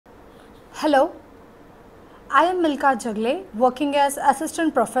Hello, I am Jagale, working as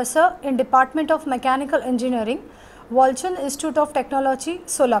Assistant Professor in Department of Mechanical Engineering, Walchand Institute of Technology,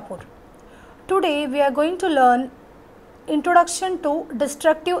 Solapur. Today we are going to learn Introduction to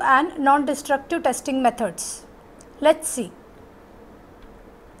Destructive and Non-Destructive Testing Methods. Let's see.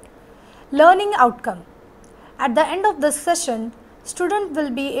 Learning outcome. At the end of this session, student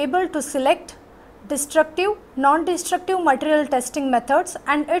will be able to select destructive, non-destructive material testing methods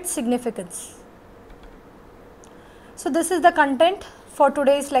and its significance. So this is the content for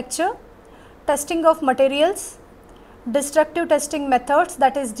today's lecture: testing of materials, destructive testing methods,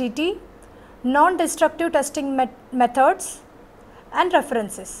 that is DT, non-destructive testing methods and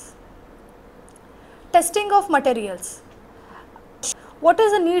references. Testing of materials. What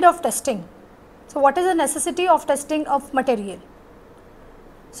is the need of testing? So what is the necessity of testing of material?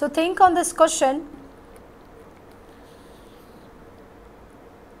 So think on this question.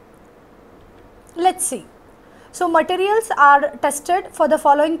 Let's see. So materials are tested for the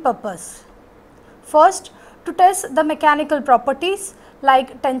following purpose. First, to test the mechanical properties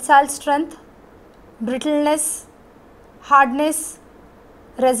like tensile strength, brittleness, hardness,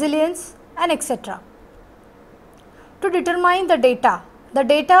 resilience and etc. To determine the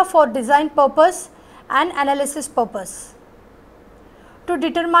data for design purpose and analysis purpose. To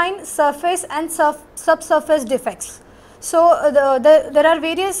determine surface and subsurface defects. So there are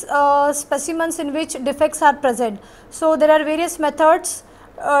various specimens in which defects are present. So there are various methods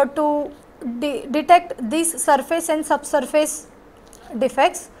to detect these surface and subsurface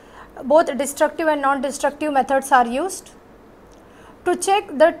defects. Both destructive and non-destructive methods are used. To check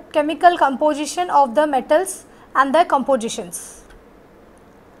the chemical composition of the metals and their compositions.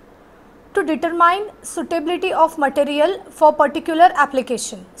 To determine suitability of material for particular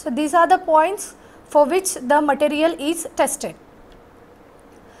application. So these are the points for which the material is tested.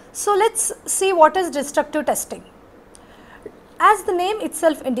 So let's see what is destructive testing. As the name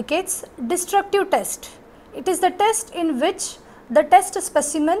itself indicates, destructive test. It is the test in which the test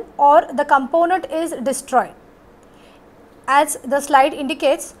specimen or the component is destroyed. As the slide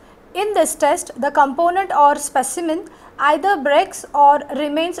indicates, in this test, the component or specimen either breaks or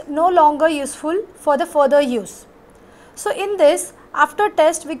remains no longer useful for the further use. So in this, after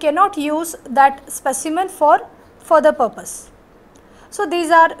test, we cannot use that specimen for further purpose. So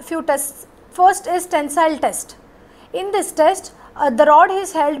these are few tests. First is tensile test. In this test, the rod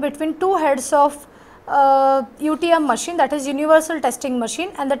is held between two heads of UTM machine, that is universal testing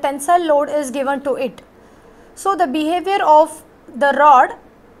machine, and the tensile load is given to it. So the behavior of the rod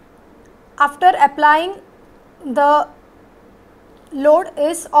after applying the load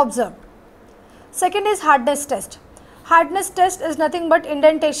is observed. Second is hardness test. Hardness test is nothing but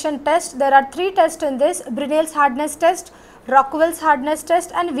indentation test. There are three tests in this: Brinell's hardness test, Rockwell's hardness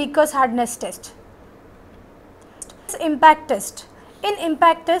test and Vickers hardness test. Impact test. In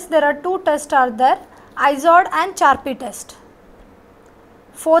impact test, there are two tests are there: Izod and Charpy test.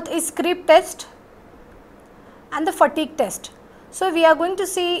 Fourth is creep test and the fatigue test. So we are going to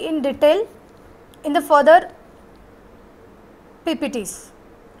see in detail in the further PPTs.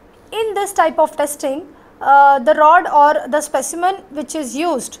 In this type of testing, the rod or the specimen which is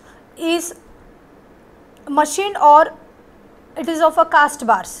used is machined or it is of a cast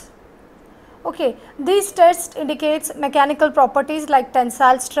bars. Okay, these tests indicates mechanical properties like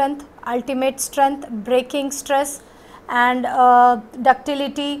tensile strength, ultimate strength, breaking stress and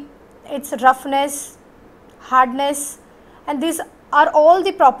ductility, its roughness, hardness, and these are all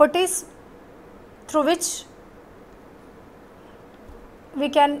the properties through which we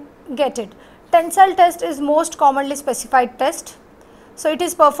can get it. Tensile test is most commonly specified test. So it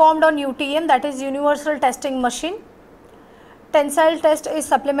is performed on UTM, that is universal testing machine. Tensile test is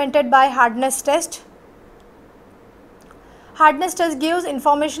supplemented by hardness test. Hardness test gives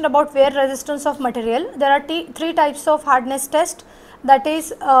information about wear resistance of material. There are three types of hardness test, that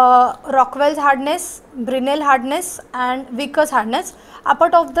is Rockwell's hardness, Brinell hardness and Vickers hardness.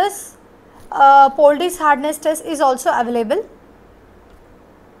 Apart of this, Poldy's hardness test is also available.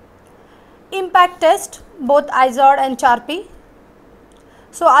 Impact test, both Izod and Charpy.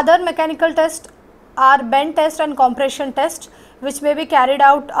 So other mechanical tests are bend test and compression test, which may be carried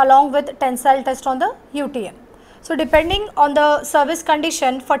out along with tensile test on the UTM. So depending on the service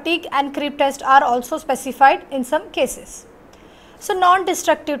condition, fatigue and creep test are also specified in some cases. So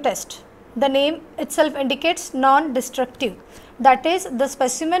non-destructive test, the name itself indicates non-destructive, that is the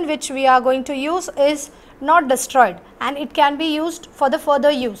specimen which we are going to use is not destroyed and it can be used for the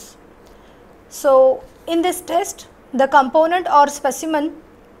further use. So in this test, the component or specimen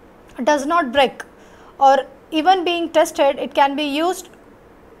does not break, or even being tested, it can be used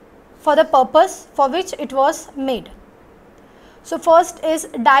for the purpose for which it was made. So first is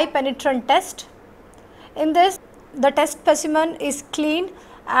dye penetrant test. In this, the test specimen is cleaned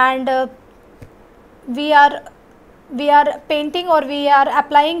and we are painting or we are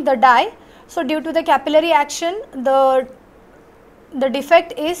applying the dye. So due to the capillary action, the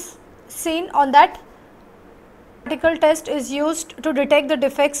defect is seen on that. Particle test is used to detect the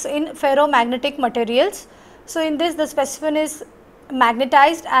defects in ferromagnetic materials. So in this, the specimen is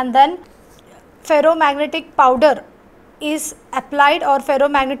magnetized and then ferromagnetic powder is applied or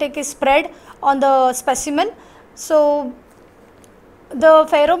ferromagnetic is spread on the specimen. So the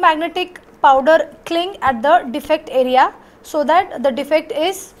ferromagnetic powder cling at the defect area so that the defect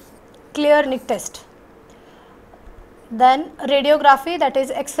is clear nick test. Then radiography, that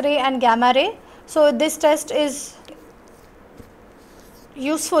is X-ray and gamma ray. So this test is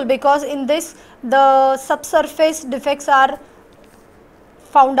useful because in this the subsurface defects are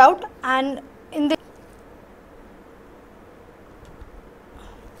found out, and in the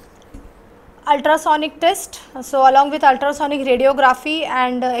ultrasonic test, so along with ultrasonic radiography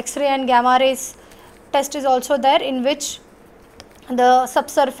and X-ray and gamma rays test is also there, in which the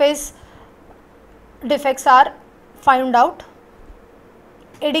subsurface defects are found out.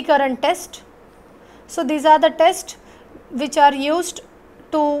 Eddy current test. So these are the tests which are used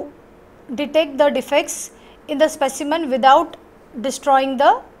to detect the defects in the specimen without destroying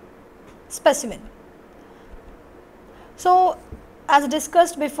the specimen. So as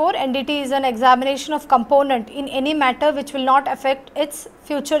discussed before, NDT is an examination of component in any matter which will not affect its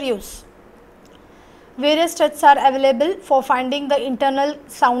future use. Various tests are available for finding the internal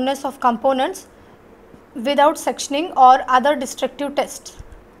soundness of components without sectioning or other destructive tests.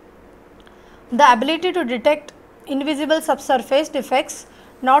 The ability to detect invisible subsurface defects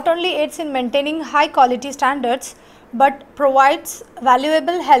not only aids in maintaining high quality standards but provides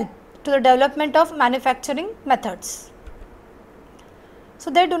valuable help to the development of manufacturing methods.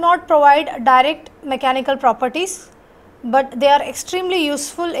 So they do not provide direct mechanical properties, but they are extremely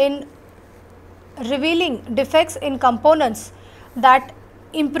useful in revealing defects in components that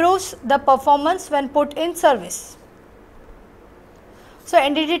improves the performance when put in service. So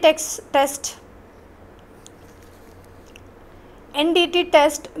NDT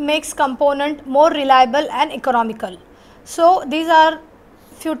test makes component more reliable and economical. So these are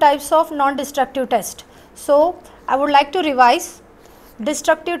few types of non-destructive test. So I would like to revise.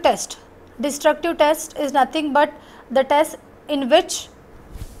 Destructive test. Destructive test is nothing but the test in which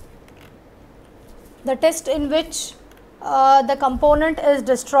the component is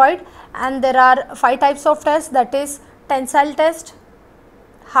destroyed, and there are 5 types of tests, that is tensile test,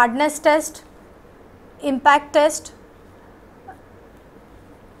 hardness test, impact test.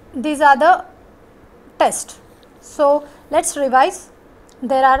 These are the tests. So let us revise.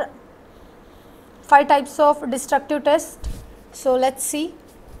 There are 5 types of destructive tests. So let us see.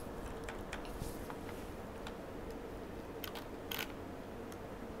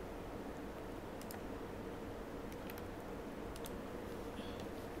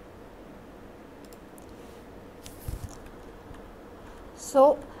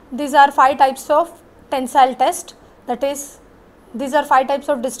 So these are 5 types of tensile test, that is these are 5 types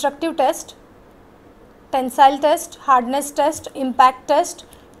of destructive test: tensile test, hardness test, impact test,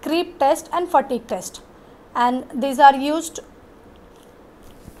 creep test and fatigue test, and these are used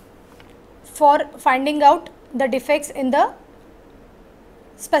for finding out the defects in the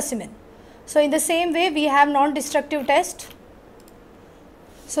specimen. So in the same way we have non-destructive test.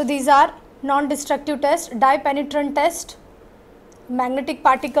 So these are non-destructive test: dye penetrant test, magnetic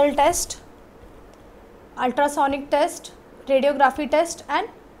particle test, ultrasonic test, radiography test and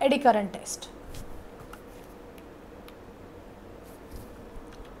eddy current test.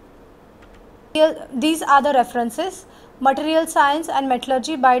 These are the references: Material Science and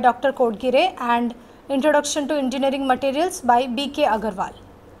Metallurgy by Dr. Kodgire and Introduction to Engineering Materials by B.K. Agarwal.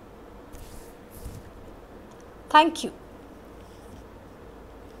 Thank you.